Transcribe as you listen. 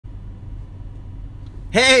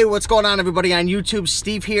Hey, what's going on everybody on YouTube?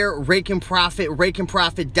 Steve here, Rake and Profit,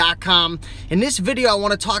 rakeandprofit.com. In this video, I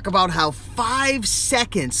want to talk about how 5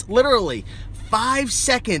 seconds, literally 5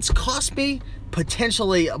 seconds, cost me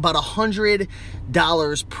potentially about $100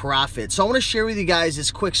 profit. So I want to share with you guys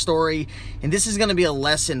this quick story, and this is going to be a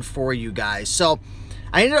lesson for you guys. So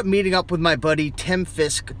I ended up meeting up with my buddy Tim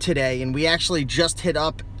Fisk today, and we actually just hit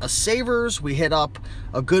up a Savers, we hit up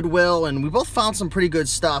a Goodwill, and we both found some pretty good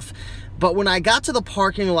stuff. But when I got to the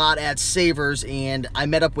parking lot at Savers and I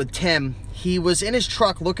met up with Tim, he was in his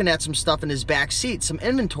truck looking at some stuff in his back seat, some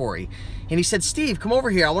inventory. And he said, "Steve, come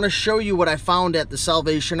over here. I want to show you what I found at the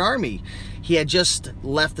Salvation Army." He had just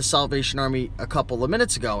left the Salvation Army a couple of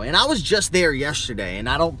minutes ago. And I was just there yesterday, and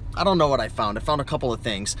I don't know what I found. I found a couple of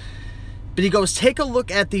things. But he goes, "Take a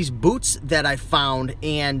look at these boots that I found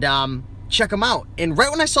and check them out." And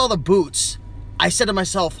right when I saw the boots, I said to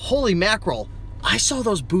myself, holy mackerel, I saw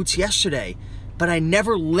those boots yesterday, but I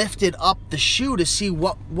never lifted up the shoe to see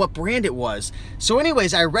what brand it was. So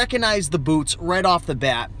anyways, I recognized the boots right off the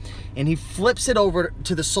bat, and he flips it over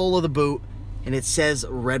to the sole of the boot, and it says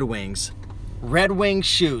Red Wings. Red Wing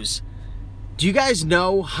shoes. Do you guys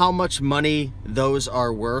know how much money those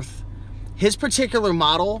are worth? His particular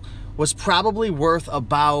model was probably worth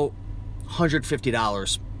about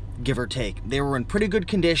 $150. Give or take. They were in pretty good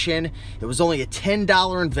condition. It was only a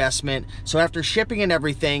 $10 investment. So after shipping and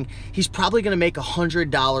everything, he's probably going to make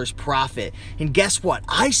 $100 profit. And guess what?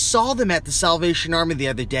 I saw them at the Salvation Army the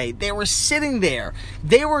other day. They were sitting there.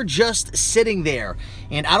 They were just sitting there.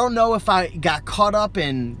 And I don't know if I got caught up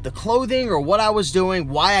in the clothing or what I was doing,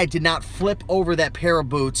 why I did not flip over that pair of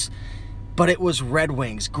boots, but it was Red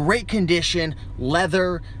Wings. Great condition,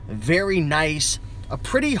 leather, very nice. A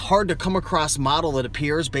pretty hard to come across model, it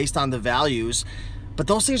appears, based on the values. But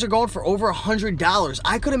those things are going for over $100.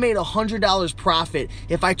 I could have made $100 profit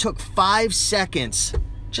if I took 5 seconds,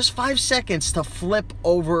 just 5 seconds, to flip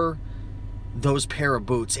over those pair of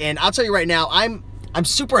boots. And I'll tell you right now, I'm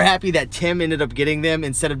super happy that Tim ended up getting them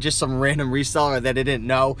instead of just some random reseller that I didn't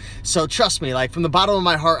know. So trust me, like from the bottom of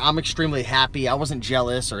my heart, I'm extremely happy. I wasn't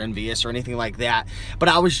jealous or envious or anything like that. But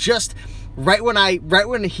I was just, right when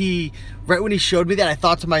he showed me that, I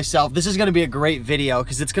thought to myself, this is going to be a great video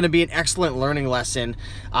because it's going to be an excellent learning lesson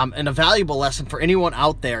and a valuable lesson for anyone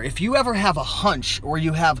out there. If you ever have a hunch, or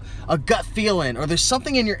you have a gut feeling, or there's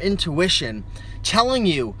something in your intuition telling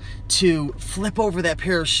you to flip over that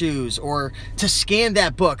pair of shoes or to scan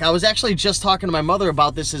that book. I was actually just talking to my mother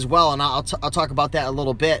about this as well, and I'll talk about that a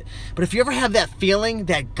little bit. But if you ever have that feeling,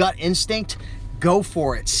 that gut instinct, go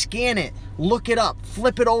for it. Scan it, look it up,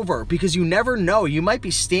 flip it over, because you never know. You might be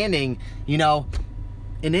standing, you know,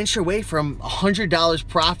 an inch away from $100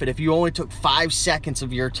 profit if you only took 5 seconds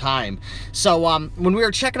of your time. So when we were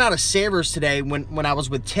checking out a Savers today, when I was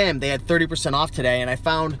with Tim, they had 30% off today, and I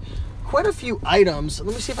found quite a few items.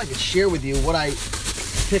 Let me see if I can share with you what I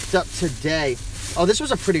picked up today. Oh, this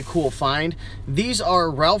was a pretty cool find. These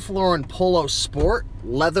are Ralph Lauren Polo Sport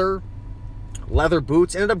leather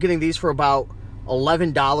boots. Ended up getting these for about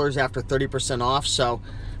 $11 after 30% off. So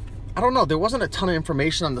I don't know, there wasn't a ton of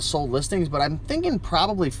information on the sold listings, but I'm thinking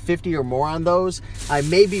probably 50 or more on those. I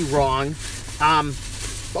may be wrong.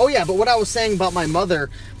 Oh yeah, but what I was saying about my mother,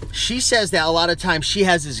 she says that a lot of times she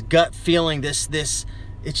has this gut feeling, this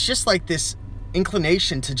it's just like this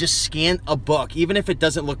inclination to just scan a book, even if it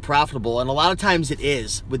doesn't look profitable. And a lot of times it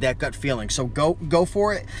is, with that gut feeling. So go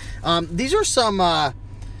for it. These are some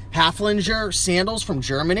Haflinger sandals from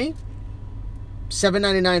Germany.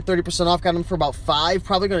 $7.99, 30% off. Got them for about $5.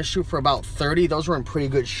 Probably going to shoot for about 30. Those were in pretty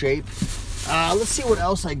good shape. Let's see what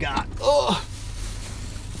else I got. Oh,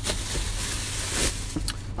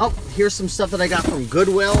 here's some stuff that I got from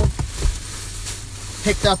Goodwill.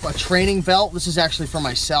 Picked up a training belt. This is actually for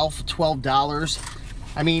myself, $12.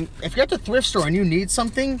 I mean, if you're at the thrift store and you need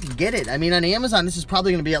something, get it. I mean, on Amazon, this is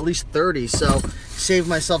probably going to be at least 30, so save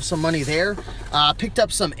myself some money there. Picked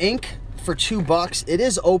up some ink for $2. It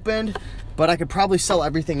is opened, but I could probably sell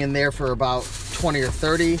everything in there for about 20 or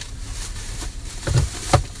 30.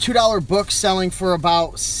 $2 book selling for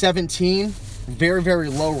about 17. Very, very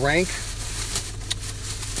low rank.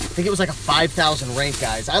 I think it was like a 5,000 rank,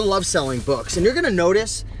 guys. I love selling books, and you're gonna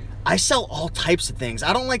notice I sell all types of things.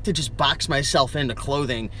 I don't like to just box myself into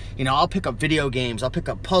clothing. You know, I'll pick up video games, I'll pick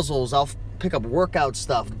up puzzles, I'll pick up workout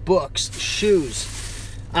stuff, books, shoes.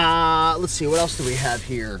 Let's see, what else do we have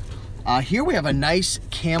here? Here we have a nice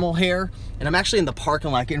camel hair, and I'm actually in the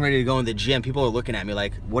parking lot getting ready to go in the gym. People are looking at me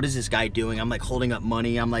like, what is this guy doing? I'm like holding up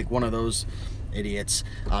money. I'm like one of those idiots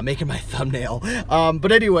making my thumbnail.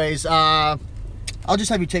 But anyways, I'll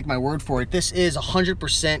just have you take my word for it. This is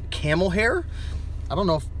 100% camel hair. I don't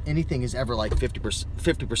know if anything is ever like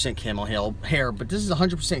 50% camel hair, but this is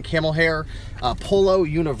 100% camel hair. Polo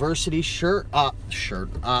University shirt,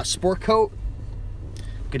 sport coat.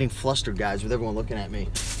 Getting flustered, guys, with everyone looking at me.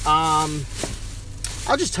 I'll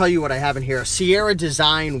just tell you what I have in here. Sierra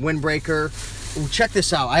Design windbreaker. Ooh, check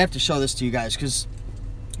this out. I have to show this to you guys because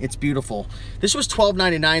it's beautiful. This was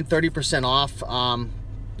 $12.99, 30% off.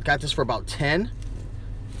 Got this for about $10.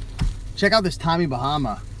 Check out this Tommy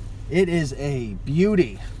Bahama. It is a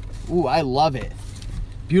beauty. Ooh, I love it.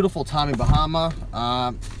 Beautiful Tommy Bahama.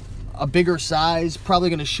 A bigger size, probably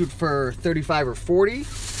gonna shoot for 35 or 40.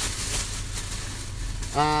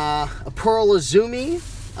 A Pearl Azumi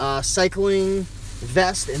cycling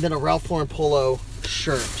vest, and then a Ralph Lauren polo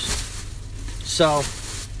shirt. So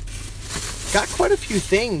got quite a few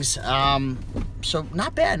things. So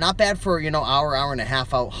not bad for, you know, hour and a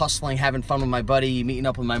half out hustling, having fun with my buddy, meeting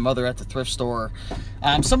up with my mother at the thrift store.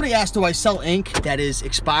 Somebody asked, do I sell ink that is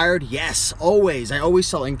expired? Yes, always. I always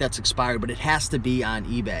sell ink that's expired, but it has to be on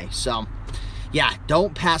eBay. So yeah,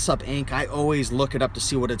 don't pass up ink. I always look it up to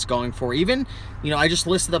see what it's going for. Even, you know, I just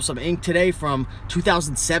listed up some ink today from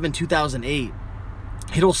 2007, 2008.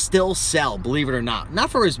 It'll still sell, believe it or not. Not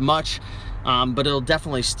for as much, but it'll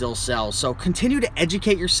definitely still sell. So continue to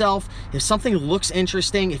educate yourself. If something looks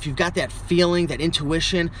interesting, if you've got that feeling, that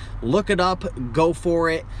intuition, look it up, go for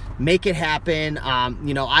it, make it happen.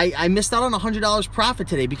 You know, I missed out on $100 profit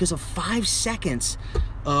today because of 5 seconds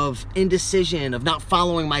of indecision, of not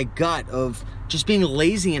following my gut, of just being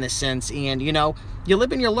lazy in a sense. And, you know, you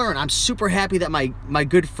live and you learn. I'm super happy that my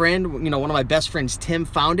good friend, you know, one of my best friends, Tim,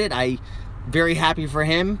 found it. Very happy for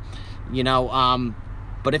him, you know.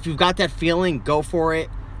 But if you've got that feeling, go for it,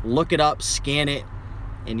 look it up, scan it,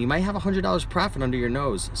 and you might have $100 profit under your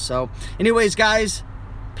nose. So anyways, guys,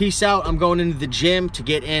 peace out. I'm going into the gym to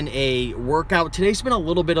get in a workout. Today's been a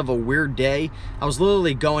little bit of a weird day. I was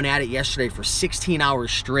literally going at it yesterday for 16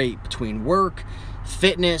 hours straight between work,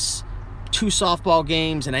 fitness, 2 softball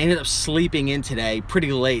games, and I ended up sleeping in today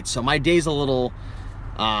pretty late. So my day's a little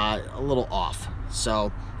off.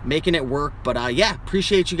 So making it work, but yeah,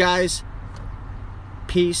 appreciate you guys.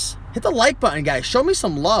 Peace. Hit the like button, guys. Show me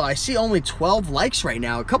some love. I see only 12 likes right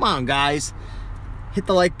now. Come on, guys. Hit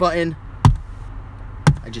the like button.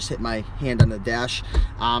 I just hit my hand on the dash.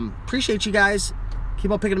 Appreciate you guys.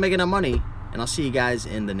 Keep on picking and making that money, and I'll see you guys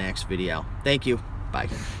in the next video. Thank you. Bye.